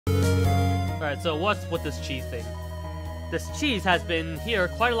Alright, so what's with this cheese thing? This cheese has been here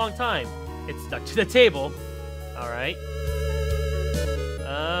quite a long time. It's stuck to the table. Alright.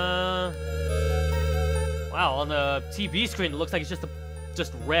 Wow, on the TV screen it looks like it's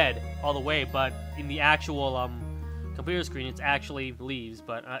just red all the way, but in the actual computer screen it's actually leaves,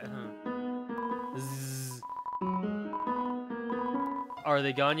 but Zzz. Are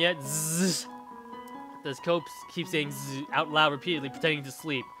they gone yet? Zzz. Does Cope keep saying zzz out loud repeatedly, pretending to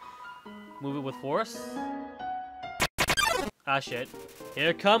sleep? Move it with force? Ah, shit.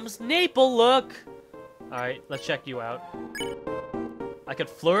 Here comes Naple, look! Alright, let's check you out. I could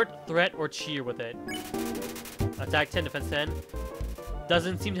flirt, threat, or cheer with it. Attack 10, defense 10.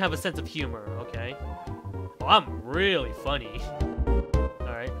 Doesn't seem to have a sense of humor, okay. Oh, I'm really funny.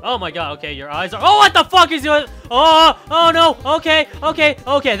 Alright. Oh my god, okay, your eyes are- Oh, what the fuck is yours? Oh no, okay,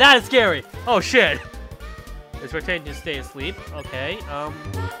 that is scary. Oh shit. It's pretending to stay asleep, okay,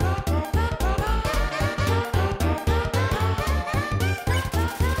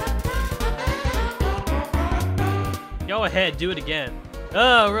 Go ahead, do it again.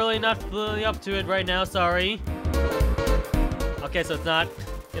 Oh, really not fully up to it right now, sorry. Okay, so it's not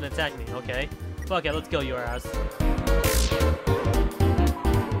gonna attack me, okay. Fuck it, let's kill your ass.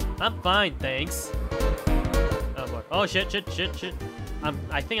 I'm fine, thanks. Oh, boy. Oh, shit.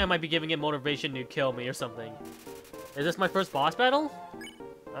 I think I might be giving it motivation to kill me or something. Is this my first boss battle?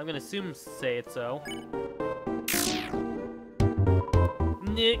 I'm gonna say it's so.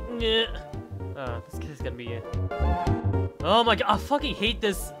 This is gonna be it. Oh my god, I fucking hate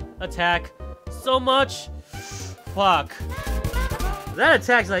this attack so much. Fuck. That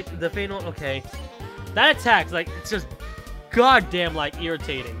attack's like the fatal. Okay. That attack's like, it's just goddamn like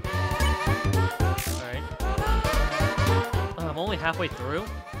irritating. Alright. Oh, I'm only halfway through.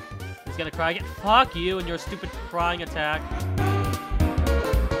 He's gonna cry again. Fuck you and your stupid crying attack.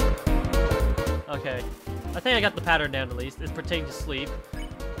 Okay. I think I got the pattern down at least. It's pretending to sleep.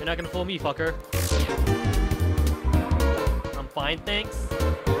 You're not gonna fool me, fucker. I'm fine, thanks.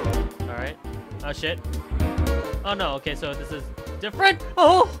 Alright. Oh, shit. Oh, no. Okay, so this is different?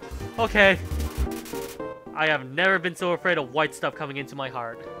 Oh! Okay. I have never been so afraid of white stuff coming into my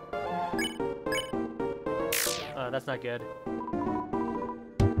heart. That's not good.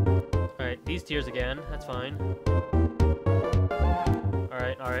 Alright, these tears again. That's fine.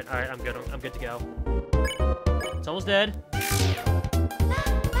 Alright, I'm good to go. It's almost dead.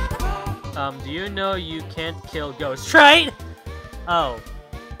 Do you know you can't kill ghosts, right? Oh.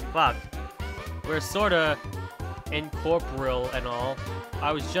 Fuck. We're sorta incorporeal and all.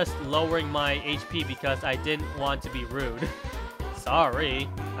 I was just lowering my HP because I didn't want to be rude. Sorry.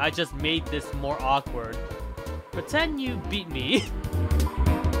 I just made this more awkward. Pretend you beat me.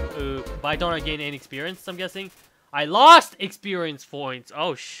 But I don't gain any experience, I'm guessing. I lost experience points.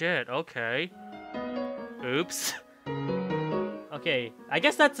 Oh shit, okay. Oops. Okay, I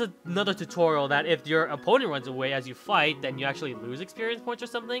guess that's another tutorial that if your opponent runs away as you fight, then you actually lose experience points or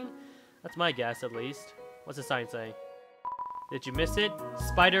something? That's my guess, at least. What's the sign say? Did you miss it?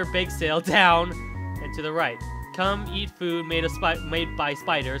 Spider bake sale down and to the right. Come eat food made by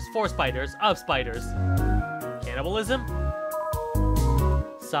spiders, for spiders, of spiders. Cannibalism?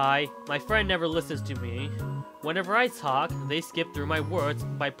 Sigh. My friend never listens to me. Whenever I talk, they skip through my words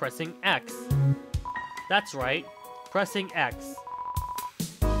by pressing X. That's right. Pressing X.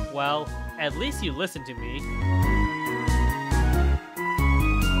 Well, at least you listen to me.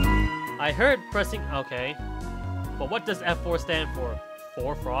 I heard pressing... Okay. But what does F4 stand for?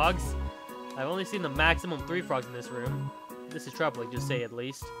 4 frogs? I've only seen the maximum 3 frogs in this room. This is troubling, just say at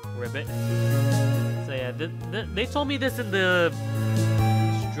least. Ribbit. So yeah, they told me this in the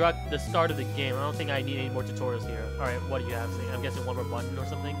start of the game. I don't think I need any more tutorials here. Alright, what do you have to say? I'm guessing one more button or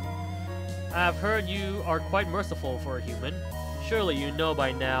something. I've heard you are quite merciful for a human. Surely you know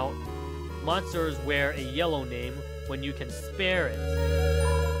by now, monsters wear a yellow name when you can spare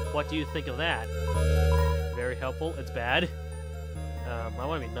it. What do you think of that? Very helpful. It's bad. I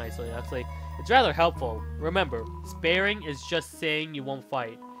want to be nice, so actually, it's rather helpful. Remember, sparing is just saying you won't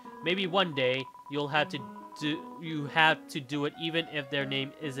fight. Maybe one day you'll have to do it even if their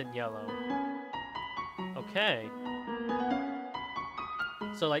name isn't yellow. Okay.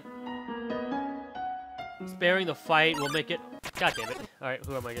 So like, sparing the fight will make it. God damn it! All right,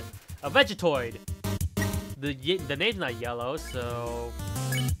 who am I getting? A Vegetoid. The name's not yellow, so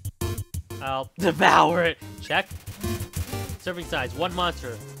I'll devour it. Check. Serving size: 1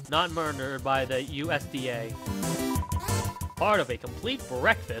 monster, not murdered by the USDA. Part of a complete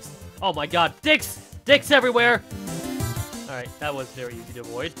breakfast. Oh my God, dicks! Dicks everywhere! Alright, that was very easy to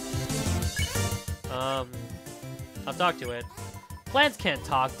avoid. I'll talk to it. Plants can't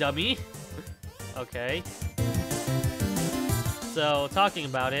talk, dummy. Okay. So, talking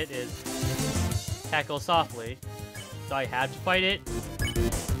about it is tackle softly. So I have to fight it.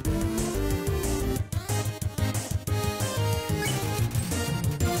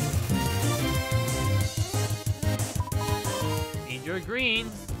 Need your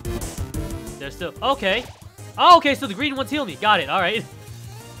greens. They're still okay. Oh, okay, so the green ones heal me. Got it. All right.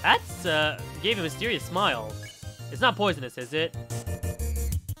 That's gave a mysterious smile. It's not poisonous, is it?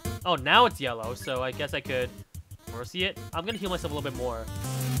 Oh, now it's yellow, so I guess I could mercy it. I'm gonna heal myself a little bit more.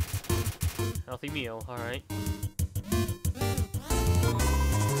 Healthy meal. All right.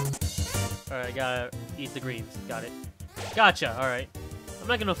 All right, gotta eat the greens. Got it. Gotcha. All right. I'm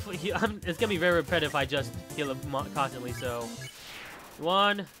not gonna. It's gonna be very repetitive if I just heal it constantly. So,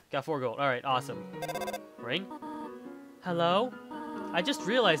 1, got 4 gold. All right, awesome. Ring. Hello. I just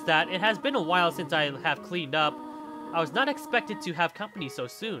realized that it has been a while since I have cleaned up. I was not expected to have company so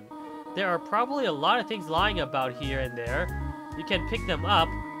soon. There are probably a lot of things lying about here and there. You can pick them up,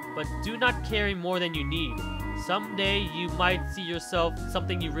 but do not carry more than you need. Someday you might see yourself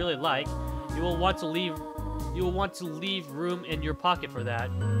something you really like. You will want to leave room in your pocket for that.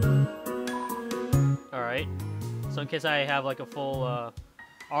 All right. So in case I have like a full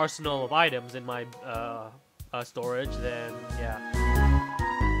arsenal of items in my storage, then yeah.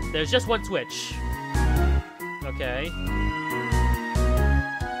 There's just one switch. Okay.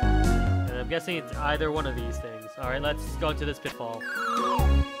 And I'm guessing it's either one of these things. Alright, let's go into this pitfall.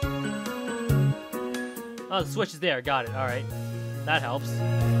 Oh, the switch is there. Got it. Alright. That helps.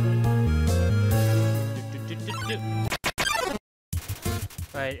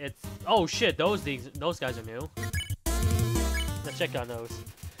 Alright, it's... Oh, shit. Those guys are new. Let's check on those.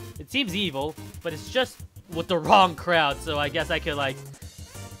 It seems evil, but it's just with the wrong crowd, so I guess I could, like,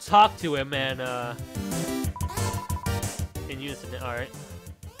 talk to him and, in unison. Alright.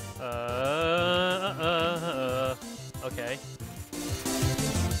 Okay.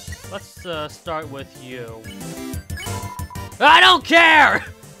 Let's, start with you. I don't care!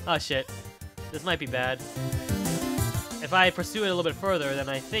 Oh, shit. This might be bad. If I pursue it a little bit further, then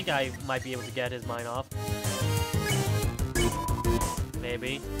I think I might be able to get his mind off.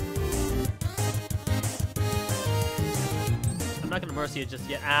 Maybe. I'm not gonna mercy it just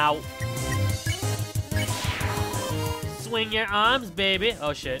yet. Ow! Swing your arms, baby!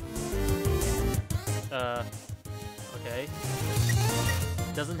 Oh, shit. Okay.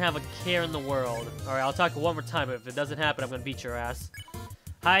 Doesn't have a care in the world. Alright, I'll talk one more time, but if it doesn't happen, I'm gonna beat your ass.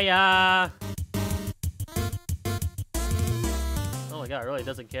 Hiya! Oh my god, it really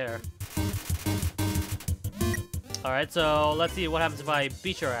doesn't care. Alright, so let's see what happens if I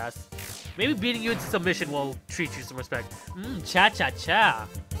beat your ass. Maybe beating you into submission will treat you some respect. Cha-cha-cha.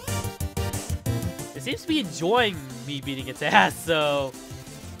 It seems to be enjoying me beating its ass, so...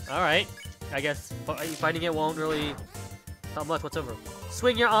 Alright. I guess fighting it won't really help much whatsoever.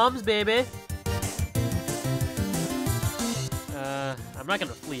 Swing your arms, baby! I'm not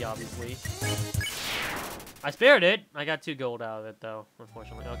gonna flee, obviously. I spared it! I got 2 gold out of it, though,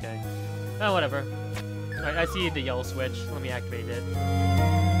 unfortunately. Okay. Oh, whatever. Alright, I see the yellow switch. Let me activate it.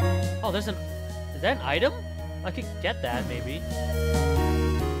 Oh, there's an... Is that an item? I could get that, maybe.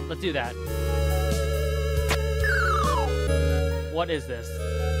 Let's do that. What is this?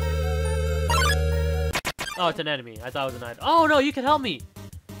 Oh, it's an enemy. I thought it was an item. Oh, no, you can help me!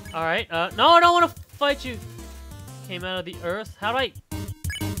 Alright, no, I don't want to fight you! Came out of the earth. How do I...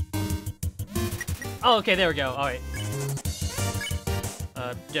 Oh, okay, there we go. Alright.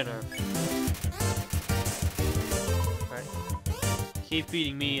 Dinner. Alright. Keep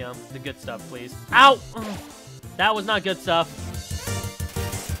feeding me, the good stuff, please. Ow! Ugh. That was not good stuff.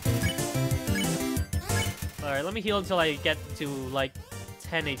 Alright, let me heal until I get to, like,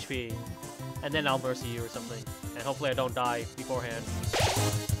 10 HP. And then I'll mercy you or something. And hopefully I don't die beforehand.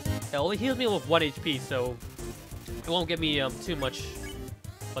 It only heals me with 1 HP, so... It won't give me, too much...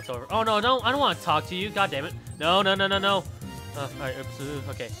 whatsoever. Oh, no, no, I don't want to talk to you. God damn it. No, no, no, no, no. Alright, oops,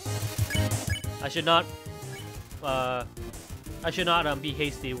 okay. I should not be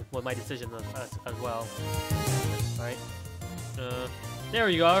hasty with my decision as well. Alright. There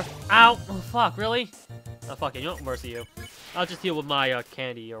you are. Ow! Oh, fuck, really? Oh, fuck it, you don't mercy you. I'll just deal with my,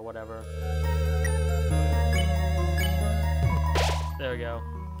 candy or whatever. There we go.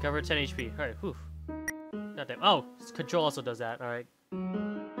 Cover 10 HP. Alright, whew. Goddamn. Oh, control also does that. Alright.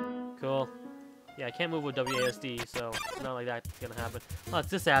 Cool. Yeah, I can't move with WASD, so it's not like that's gonna happen. Oh, it's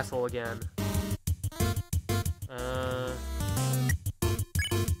this asshole again.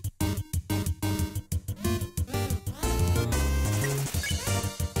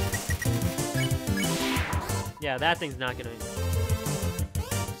 Yeah, that thing's not gonna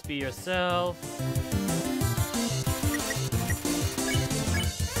just be yourself.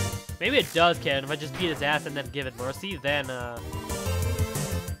 Maybe it does count. If I just beat his ass and then give it mercy, then I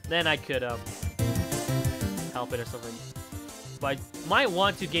could help it or something. But I might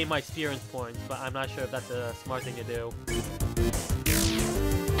want to gain my experience points, but I'm not sure if that's a smart thing to do.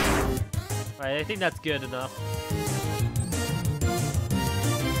 Alright, I think that's good enough.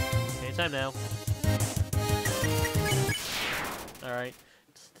 Anytime now. Alright.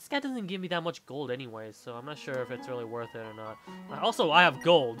 This guy doesn't give me that much gold anyway, so I'm not sure if it's really worth it or not. Also, I have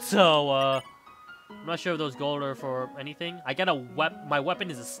gold, so I'm not sure if those gold are for anything. I got my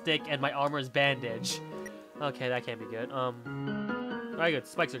weapon is a stick and my armor is bandage. Okay, that can't be good. Alright, good.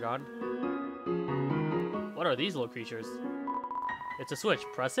 Spikes are gone. What are these little creatures? It's a switch.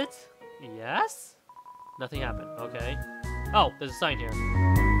 Press it? Yes? Nothing happened. Okay. Oh, there's a sign here.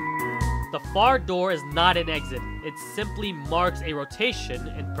 The far door is not an exit. It simply marks a rotation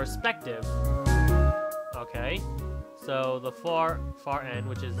in perspective. Okay. So the far end,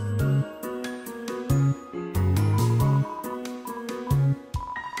 which is...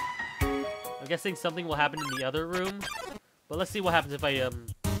 I'm guessing something will happen in the other room. But let's see what happens if I,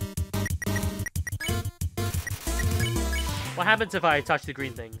 What happens if I touch the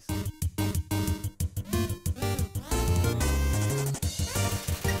green things?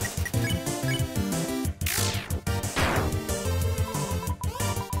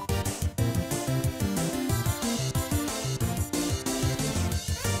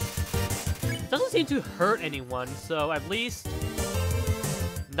 Doesn't seem to hurt anyone, so at least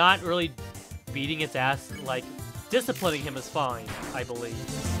not really beating its ass, like disciplining him is fine, I believe.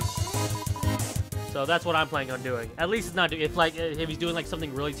 So that's what I'm planning on doing. At least it's not if he's doing like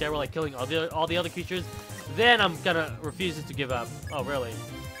something really terrible, like killing all the other creatures, then I'm gonna refuse to give up. Oh really?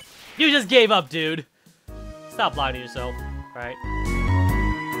 You just gave up, dude. Stop lying to yourself. All right.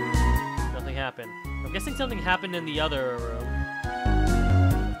 Nothing happened. I'm guessing something happened in the other room.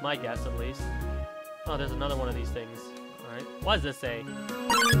 That's my guess, at least. Oh, there's another one of these things. All right. What does this say?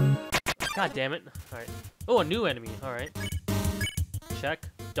 God damn it. All right. Oh, a new enemy. All right. Check.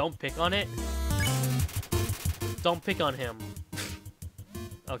 Don't pick on it. Don't pick on him.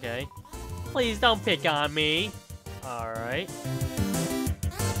 Okay. Please don't pick on me. Alright.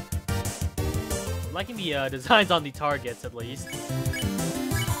 Liking the designs on the targets, at least.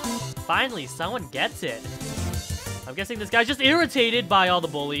 Finally, someone gets it. I'm guessing this guy's just irritated by all the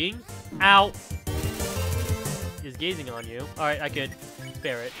bullying. Ow. He's gazing on you. Alright, I could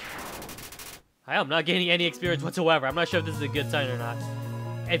spare it. I am not gaining any experience whatsoever. I'm not sure if this is a good sign or not.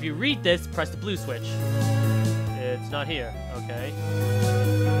 If you read this, press the blue switch. It's not here. Okay.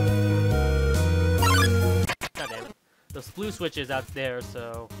 God damn it. The blue switch is out there,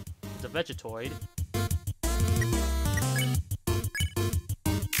 so it's a Vegetoid.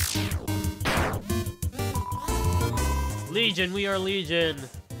 Legion, we are Legion.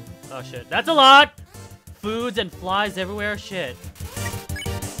 Oh shit, that's a lot! Foods and flies everywhere, shit.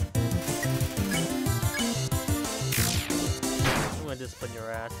 I'm gonna discipline your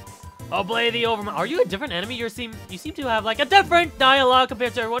ass. Obey the Overman. Are you a different enemy? You seem to have like a different dialogue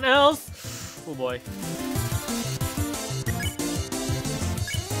compared to everyone else. Oh boy.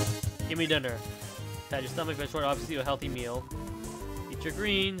 Give me dinner. Pat your stomach, but short, obviously a healthy meal. Eat your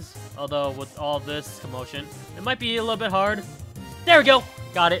greens. Although with all this commotion, it might be a little bit hard. There we go.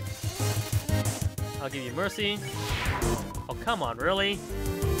 Got it. I'll give you mercy. Oh come on, really?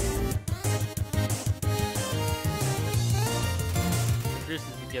 Refuses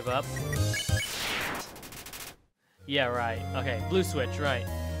to give up. Yeah, right. Okay, blue switch, right.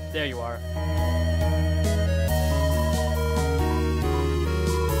 There you are.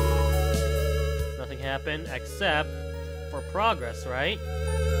 Nothing happened except for progress, right?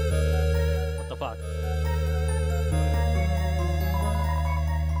 What the fuck?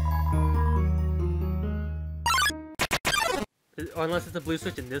 Or unless it's a blue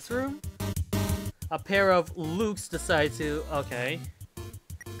switch in this room? A pair of Lukes decide to... Okay.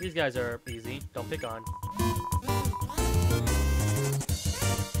 These guys are easy. Don't pick on.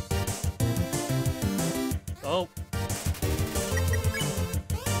 Oh.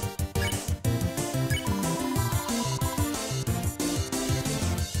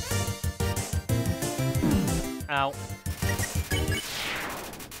 Ow.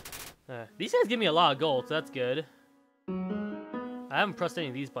 These guys give me a lot of gold, so that's good. I haven't pressed any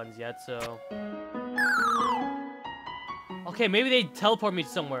of these buttons yet, so... Okay, maybe they teleport me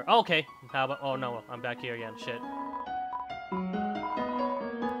somewhere. Oh, okay. How about... Oh, no. I'm back here again. Shit.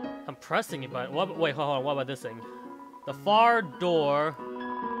 I'm pressing it, but... Wait, hold on. What about this thing? The far door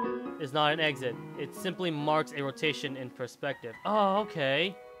is not an exit. It simply marks a rotation in perspective. Oh,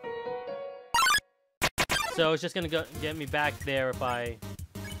 okay. So it's just gonna get me back there if I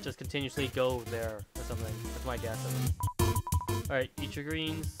just continuously go there or something. That's my guess. Alright, eat your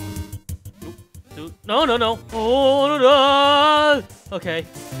greens. Oop, no, no, no. Oh, no. Okay.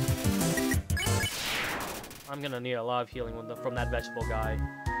 I'm gonna need a lot of healing from that vegetable guy.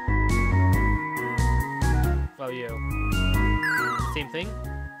 What about you? Same thing?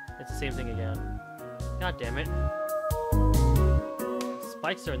 It's the same thing again. God damn it.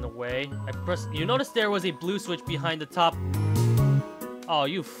 Spikes are in the way. You noticed there was a blue switch behind the top. Oh,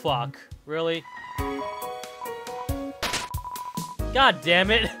 you fuck. Really? God damn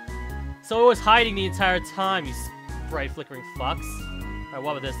it. So it was hiding the entire time, you bright flickering fucks. Alright,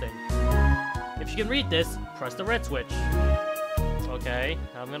 what about this thing? If you can read this, press the red switch. Okay,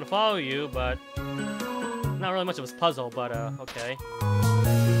 I'm gonna follow you, but... Not really much of a puzzle, but okay.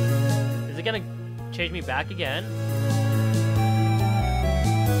 Is it gonna change me back again?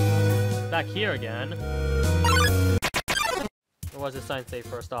 Back here again. Or was the sign say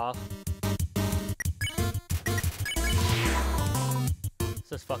first off? It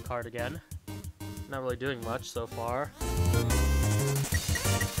says fuck hard again. Not really doing much so far.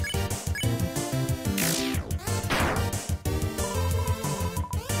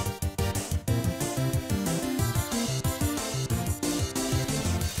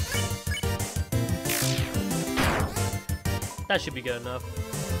 That should be good enough.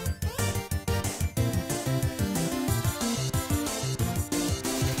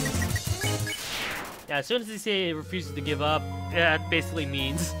 Yeah, as soon as they say it refuses to give up, yeah, it basically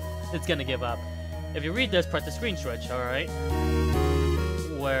means it's gonna give up. If you read this, press the screen switch, alright?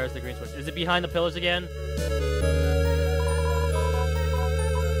 Where's the green switch? Is it behind the pillars again?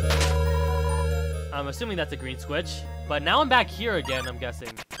 I'm assuming that's a green switch, but now I'm back here again, I'm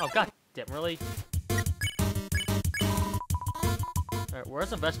guessing. Oh, god damn, really? Alright,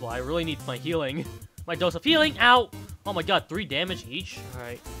 where's the vegetable? I really need my healing. My dose of healing! Ow! Oh my god, 3 damage each?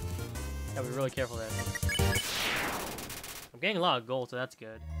 Alright. Gotta be really careful then. I'm getting a lot of gold, so that's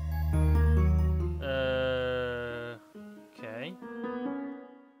good. Okay.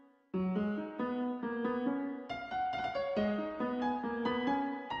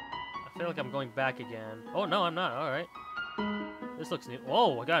 I feel like I'm going back again. Oh, no, I'm not. Alright. This looks new.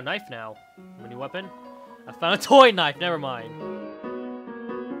 Whoa, I got a knife now. A new weapon? I found a toy knife, never mind.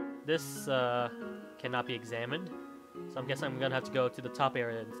 This, cannot be examined. So I'm guessing I'm gonna have to go to the top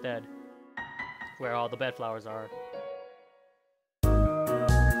area instead. Where all the bedflowers are.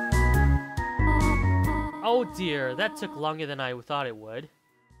 Oh dear, that took longer than I thought it would.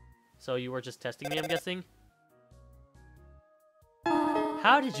 So you were just testing me, I'm guessing?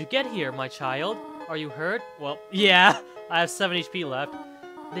 How did you get here, my child? Are you hurt? Well, yeah, I have 7 HP left.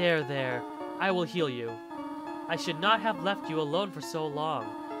 There, I will heal you. I should not have left you alone for so long.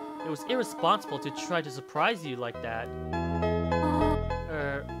 It was irresponsible to try to surprise you like that.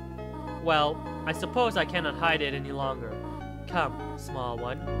 Well, I suppose I cannot hide it any longer. Come, small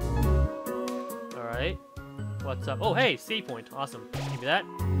one. Alright. What's up? Oh, hey, save point. Awesome. Give me that.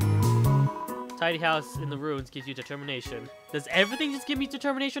 Tidy house in the ruins gives you determination. Does everything just give me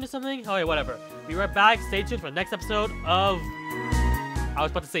determination or something? Oh, yeah, whatever. Be right back. Stay tuned for the next episode of... I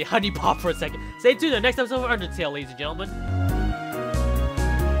was about to say Honey Pop for a second. Stay tuned for the next episode of Undertale, ladies and gentlemen.